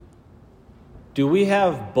do we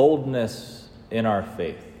have boldness in our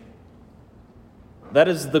faith? That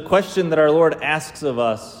is the question that our Lord asks of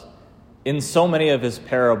us in so many of his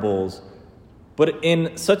parables, but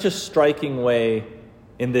in such a striking way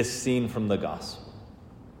in this scene from the gospel.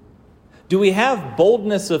 Do we have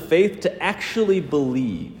boldness of faith to actually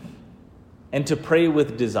believe and to pray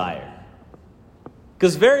with desire?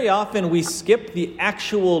 Because very often we skip the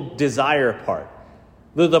actual desire part,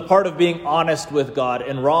 the part of being honest with God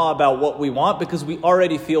and raw about what we want, because we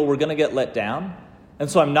already feel we're going to get let down, and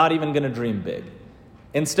so I'm not even going to dream big.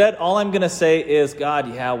 Instead, all I'm going to say is,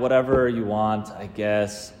 God, yeah, whatever you want, I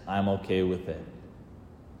guess I'm okay with it.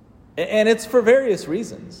 And it's for various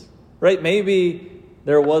reasons, right? Maybe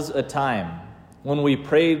there was a time when we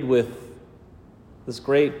prayed with this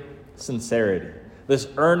great sincerity, this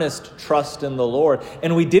earnest trust in the Lord,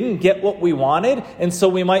 and we didn't get what we wanted, and so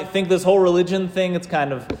we might think this whole religion thing, it's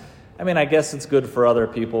kind of, I guess it's good for other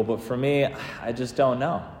people, but for me, I just don't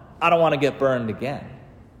know. I don't want to get burned again.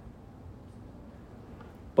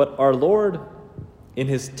 But our Lord, in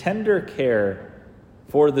his tender care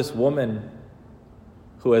for this woman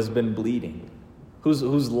who has been bleeding,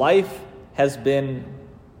 whose life has been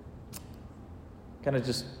kind of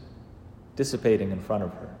just dissipating in front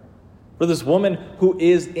of her, for this woman who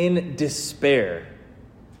is in despair,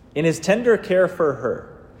 in his tender care for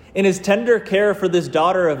her, in his tender care for this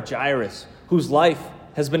daughter of Jairus, whose life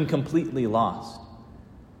has been completely lost,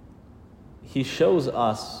 he shows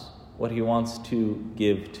us what he wants to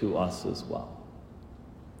give to us as well.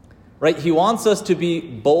 Right? He wants us to be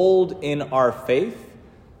bold in our faith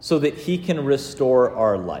so that he can restore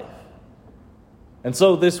our life. And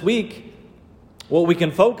so this week, what we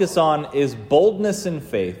can focus on is boldness in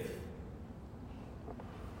faith,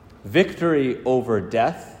 victory over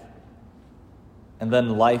death, and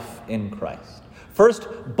then life in Christ. First,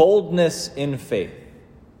 boldness in faith.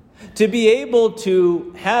 To be able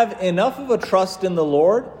to have enough of a trust in the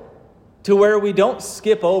Lord to where we don't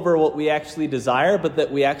skip over what we actually desire, but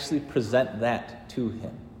that we actually present that to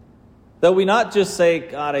him. That we not just say,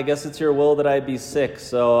 God, I guess it's your will that I be sick,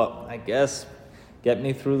 so I guess get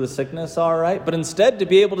me through the sickness, all right? But instead to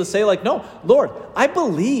be able to say, no, Lord, I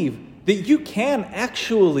believe that you can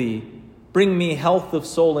actually bring me health of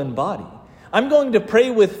soul and body. I'm going to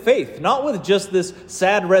pray with faith, not with just this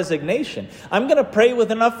sad resignation. I'm going to pray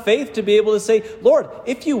with enough faith to be able to say, Lord,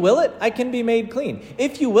 if you will it, I can be made clean.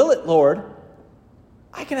 If you will it, Lord,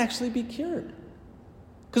 I can actually be cured.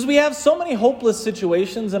 Because we have so many hopeless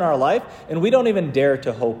situations in our life, and we don't even dare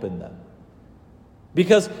to hope in them.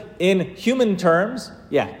 Because in human terms,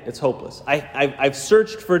 yeah, it's hopeless. I've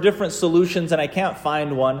searched for different solutions, and I can't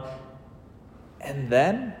find one. And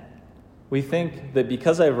then we think that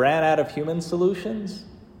because I ran out of human solutions,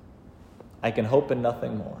 I can hope in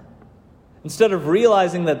nothing more. Instead of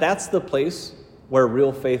realizing that that's the place where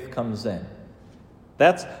real faith comes in.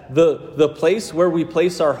 That's the place where we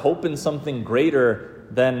place our hope in something greater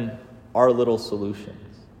than our little solutions.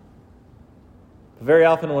 Very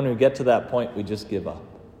often when we get to that point, we just give up.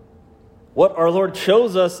 What our Lord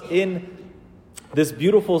shows us in this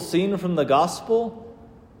beautiful scene from the gospel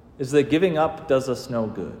is that giving up does us no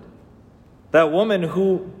good. That woman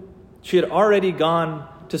who, she had already gone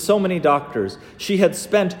to so many doctors. She had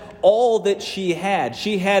spent all that she had.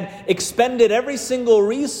 She had expended every single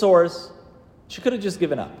resource. She could have just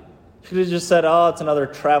given up. She could have just said, it's another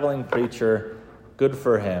traveling preacher. Good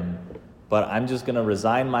for him. But I'm just going to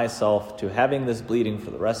resign myself to having this bleeding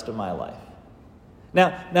for the rest of my life.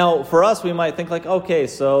 Now, for us, we might think okay,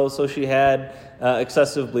 so she had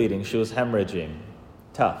excessive bleeding. She was hemorrhaging.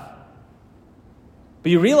 Tough.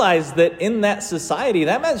 But you realize that in that society,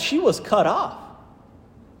 that meant she was cut off.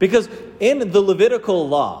 Because in the Levitical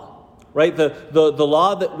law, right, the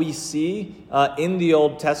law that we see in the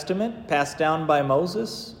Old Testament, passed down by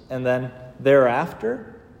Moses, and then thereafter,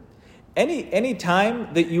 any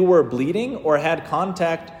time that you were bleeding or had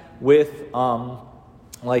contact with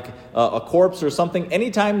a corpse or something, any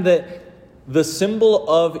time that the symbol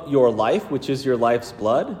of your life, which is your life's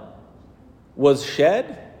blood, was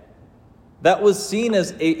shed, that was seen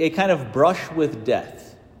as a kind of brush with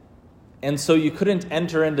death. And so you couldn't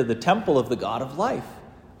enter into the temple of the God of life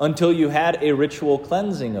until you had a ritual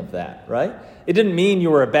cleansing of that, right? It didn't mean you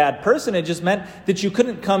were a bad person. It just meant that you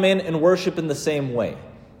couldn't come in and worship in the same way.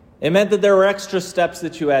 It meant that there were extra steps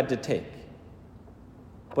that you had to take.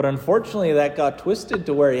 But unfortunately, that got twisted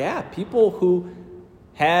to where, people who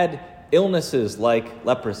had illnesses like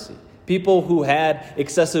leprosy, people who had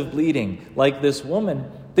excessive bleeding like this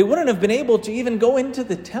woman, they wouldn't have been able to even go into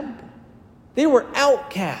the temple. They were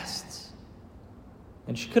outcasts.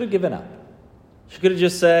 And she could have given up. She could have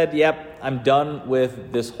just said, I'm done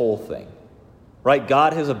with this whole thing. Right?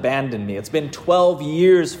 God has abandoned me. It's been 12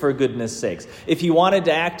 years, for goodness sakes. If he wanted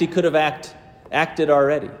to act, he could have acted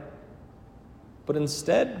already. But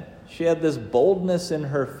instead, she had this boldness in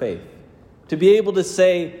her faith to be able to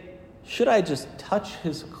say, should I just touch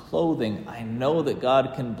his clothing? I know that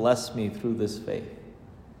God can bless me through this faith.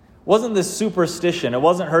 It wasn't this superstition. It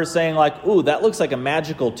wasn't her saying like, ooh, that looks like a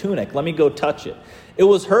magical tunic. Let me go touch it. It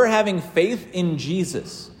was her having faith in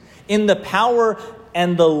Jesus, in the power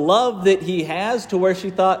and the love that he has, to where she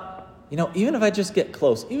thought, even if I just get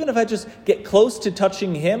close, even if I just get close to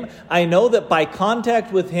touching him, I know that by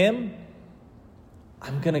contact with him,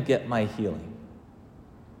 I'm going to get my healing.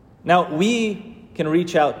 Now, we can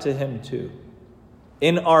reach out to him too.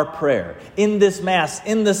 In our prayer, in this Mass,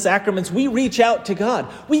 in the sacraments, we reach out to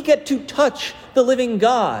God. We get to touch the living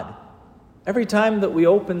God. Every time that we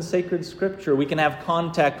open sacred scripture, we can have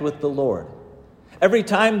contact with the Lord. Every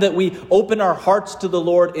time that we open our hearts to the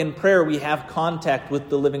Lord in prayer, we have contact with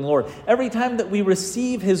the living Lord. Every time that we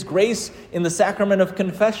receive his grace in the sacrament of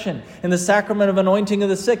confession, in the sacrament of anointing of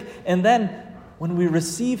the sick, and then when we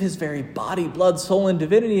receive his very body, blood, soul, and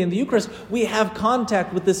divinity in the Eucharist, we have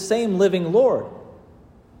contact with the same living Lord.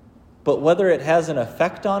 But whether it has an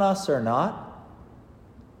effect on us or not,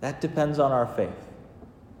 that depends on our faith.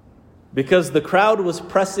 Because the crowd was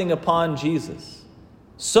pressing upon Jesus.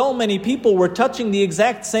 So many people were touching the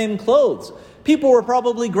exact same clothes. People were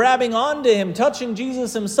probably grabbing onto him, touching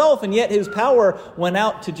Jesus himself, and yet his power went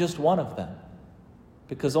out to just one of them.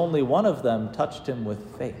 Because only one of them touched him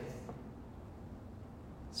with faith.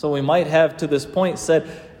 So we might have to this point said,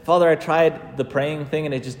 Father, I tried the praying thing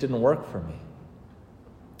and it just didn't work for me.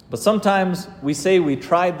 But sometimes we say we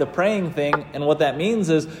tried the praying thing, and what that means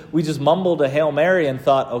is we just mumbled a Hail Mary and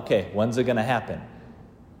thought, okay, when's it going to happen?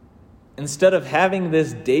 Instead of having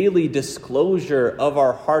this daily disclosure of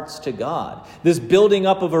our hearts to God, this building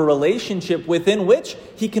up of a relationship within which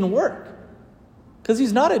he can work. Because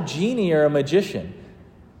he's not a genie or a magician.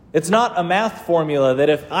 It's not a math formula that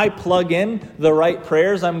if I plug in the right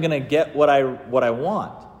prayers, I'm going to get what I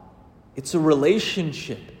want. It's a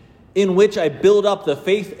relationship in which I build up the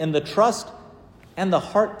faith and the trust and the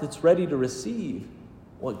heart that's ready to receive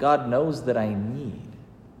what God knows that I need.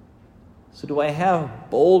 So do I have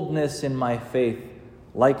boldness in my faith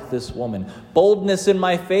like this woman? Boldness in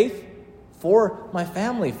my faith for my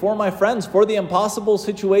family, for my friends, for the impossible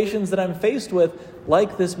situations that I'm faced with,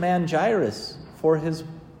 like this man Jairus for his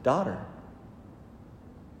daughter?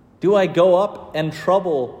 Do I go up and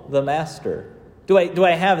trouble the master? Do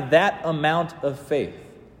I have that amount of faith?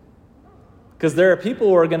 Because there are people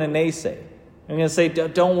who are going to naysay. They're going to say,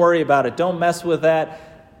 don't worry about it. Don't mess with that.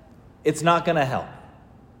 It's not going to help.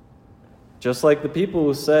 Just like the people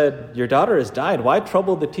who said, your daughter has died. Why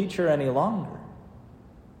trouble the teacher any longer?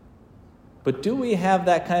 But do we have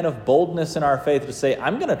that kind of boldness in our faith to say,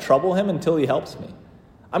 I'm going to trouble him until he helps me?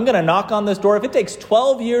 I'm going to knock on this door. If it takes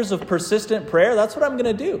 12 years of persistent prayer, that's what I'm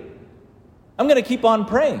going to do. I'm going to keep on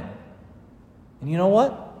praying. And you know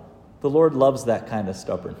what? The Lord loves that kind of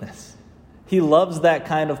stubbornness. He loves that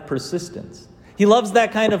kind of persistence. He loves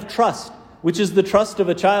that kind of trust, which is the trust of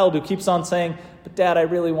a child who keeps on saying, but Dad, I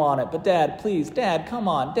really want it. But Dad, please, Dad, come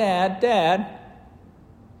on, Dad.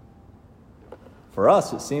 For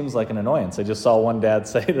us, it seems like an annoyance. I just saw one dad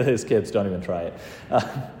say to his kids, don't even try it.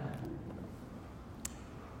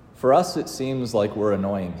 For us, it seems like we're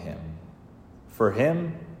annoying him. For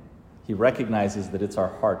him, he recognizes that it's our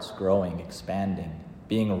hearts growing, expanding,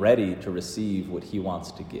 being ready to receive what he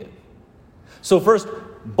wants to give. So first,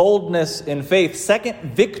 boldness in faith.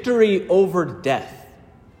 Second, victory over death.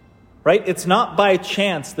 Right? It's not by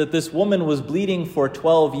chance that this woman was bleeding for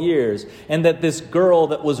 12 years and that this girl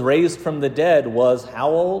that was raised from the dead was how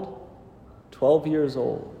old? 12 years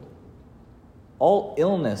old. All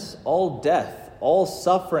illness, all death, all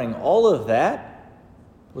suffering, all of that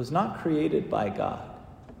was not created by God.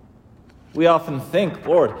 We often think,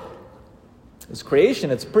 Lord, this creation,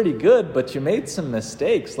 it's pretty good, but you made some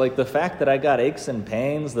mistakes, like the fact that I got aches and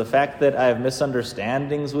pains, the fact that I have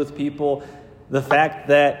misunderstandings with people, the fact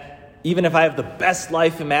that even if I have the best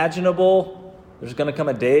life imaginable, there's going to come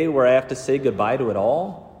a day where I have to say goodbye to it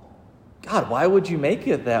all. God, why would you make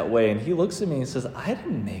it that way? And he looks at me and says, I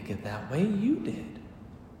didn't make it that way, you did.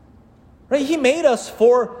 Right? He made us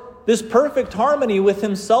for this perfect harmony with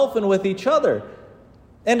himself and with each other.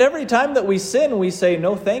 And every time that we sin, we say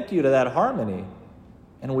no thank you to that harmony.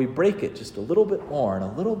 And we break it just a little bit more and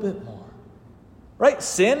a little bit more. Right?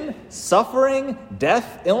 Sin, suffering,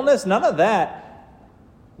 death, illness, none of that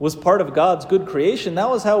was part of God's good creation. That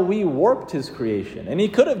was how we warped his creation. And he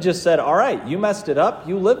could have just said, all right, you messed it up,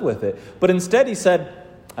 you live with it. But instead he said,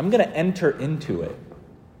 I'm going to enter into it.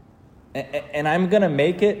 And I'm going to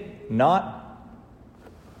make it not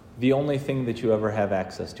the only thing that you ever have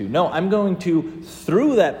access to. No, I'm going to,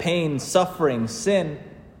 through that pain, suffering, sin,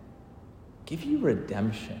 give you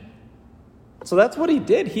redemption. So that's what he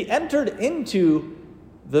did. He entered into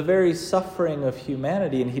the very suffering of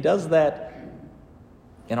humanity, and he does that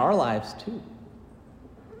in our lives too.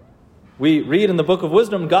 We read in the book of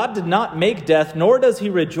Wisdom, God did not make death, nor does he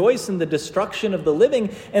rejoice in the destruction of the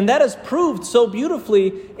living. And that is proved so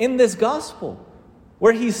beautifully in this gospel,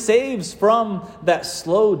 where he saves from that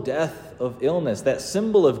slow death of illness, that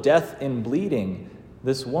symbol of death in bleeding,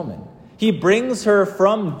 this woman. He brings her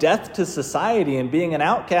from death to society and being an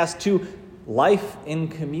outcast to life in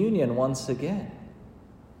communion once again.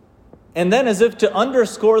 And then, as if to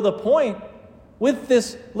underscore the point, with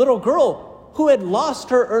this little girl who had lost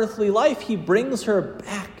her earthly life, he brings her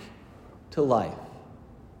back to life.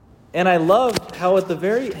 And I love how at the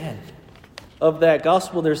very end of that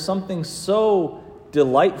gospel, there's something so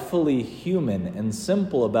delightfully human and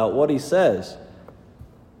simple about what he says.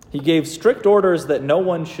 He gave strict orders that no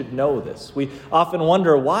one should know this. We often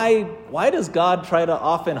wonder, why does God try to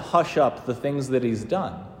often hush up the things that he's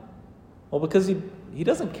done? Well, because he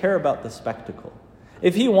doesn't care about the spectacle.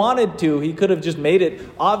 If he wanted to, he could have just made it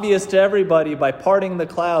obvious to everybody by parting the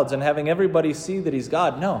clouds and having everybody see that he's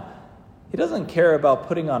God. No, he doesn't care about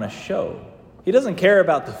putting on a show. He doesn't care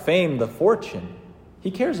about the fame, the fortune. He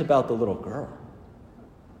cares about the little girl.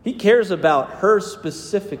 He cares about her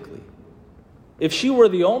specifically. If she were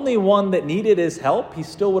the only one that needed his help, he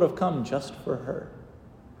still would have come just for her.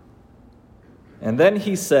 And then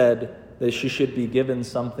he said that she should be given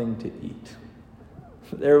something to eat.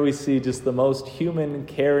 There we see just the most human,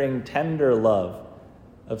 caring, tender love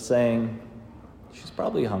of saying, she's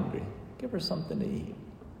probably hungry. Give her something to eat.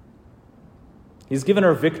 He's given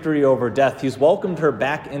her victory over death. He's welcomed her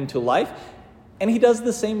back into life. And he does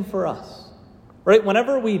the same for us. Right?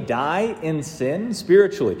 Whenever we die in sin,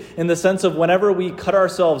 spiritually, in the sense of whenever we cut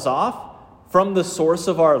ourselves off from the source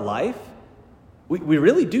of our life, we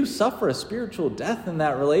really do suffer a spiritual death in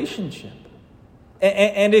that relationship.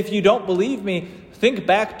 And if you don't believe me, think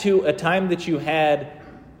back to a time that you had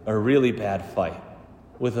a really bad fight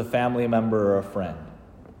with a family member or a friend.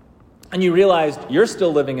 And you realized you're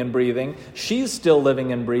still living and breathing, she's still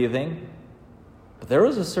living and breathing, but there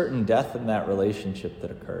was a certain death in that relationship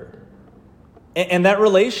that occurred. And that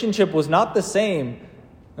relationship was not the same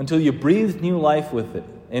until you breathed new life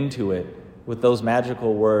into it with those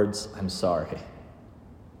magical words, I'm sorry.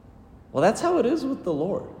 Well, that's how it is with the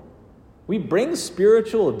Lord. We bring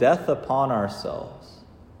spiritual death upon ourselves.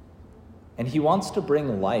 And he wants to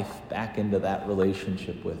bring life back into that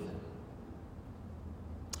relationship with him.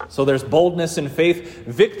 So there's boldness in faith,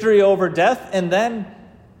 victory over death, and then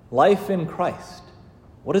life in Christ.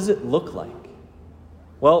 What does it look like?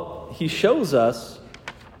 Well, he shows us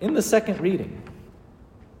in the second reading,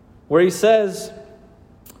 where he says,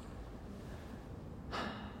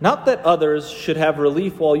 not that others should have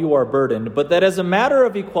relief while you are burdened, but that as a matter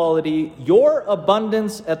of equality, your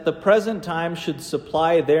abundance at the present time should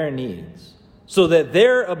supply their needs, so that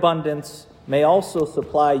their abundance may also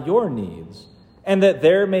supply your needs, and that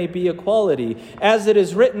there may be equality. As it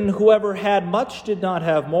is written, whoever had much did not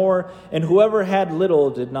have more, and whoever had little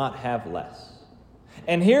did not have less.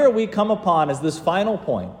 And here we come upon, as this final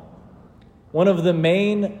point, one of the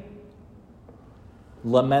main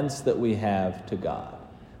laments that we have to God.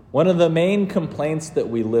 One of the main complaints that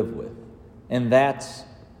we live with. And that's,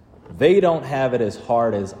 they don't have it as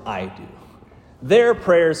hard as I do. Their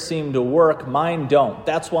prayers seem to work, mine don't.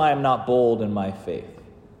 That's why I'm not bold in my faith.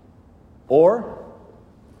 Or,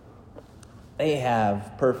 they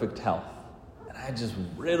have perfect health. And I just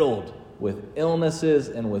riddled with illnesses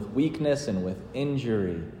and with weakness and with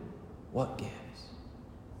injury. What gives?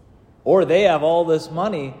 Or they have all this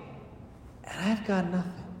money and I've got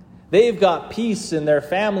nothing. They've got peace in their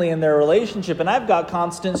family and their relationship, and I've got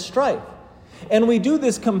constant strife. And we do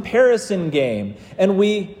this comparison game, and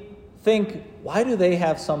we think, why do they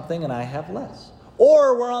have something and I have less?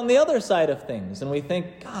 Or we're on the other side of things, and we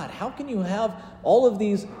think, God, how can you have all of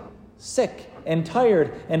these sick and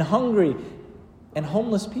tired and hungry and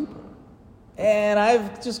homeless people? And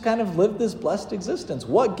I've just kind of lived this blessed existence.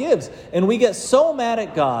 What gives? And we get so mad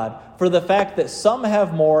at God for the fact that some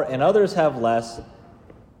have more and others have less.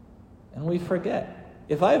 And we forget,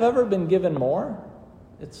 if I've ever been given more,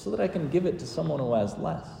 it's so that I can give it to someone who has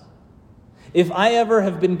less. If I ever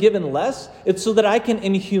have been given less, it's so that I can,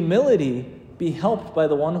 in humility, be helped by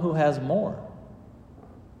the one who has more.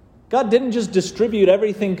 God didn't just distribute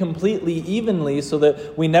everything completely evenly so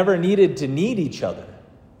that we never needed to need each other.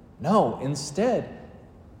 No, instead,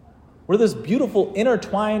 We're this beautiful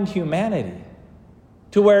intertwined humanity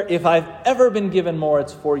to where if I've ever been given more,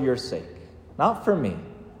 it's for your sake, not for me.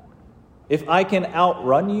 If I can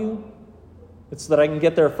outrun you, it's that I can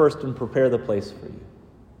get there first and prepare the place for you.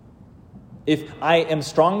 If I am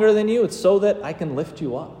stronger than you, it's so that I can lift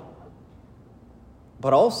you up.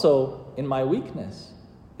 But also, in my weakness,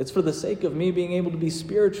 it's for the sake of me being able to be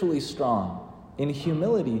spiritually strong in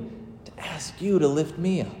humility to ask you to lift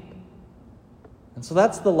me up. And so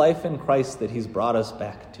that's the life in Christ that he's brought us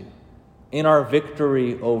back to, in our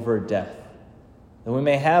victory over death. That we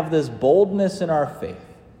may have this boldness in our faith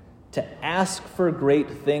to ask for great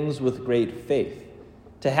things with great faith,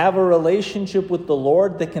 to have a relationship with the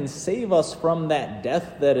Lord that can save us from that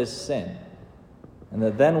death that is sin, and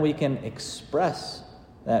that then we can express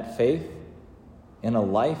that faith in a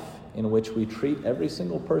life in which we treat every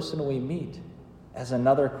single person we meet as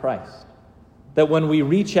another Christ. That when we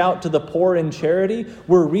reach out to the poor in charity,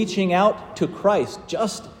 we're reaching out to Christ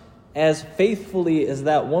just as faithfully as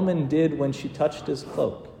that woman did when she touched his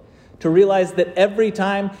cloak. To realize that every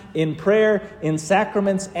time in prayer, in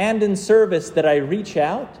sacraments, and in service that I reach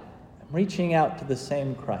out, I'm reaching out to the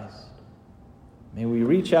same Christ. May we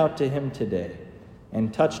reach out to him today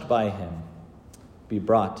and, touched by him, be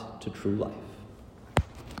brought to true life.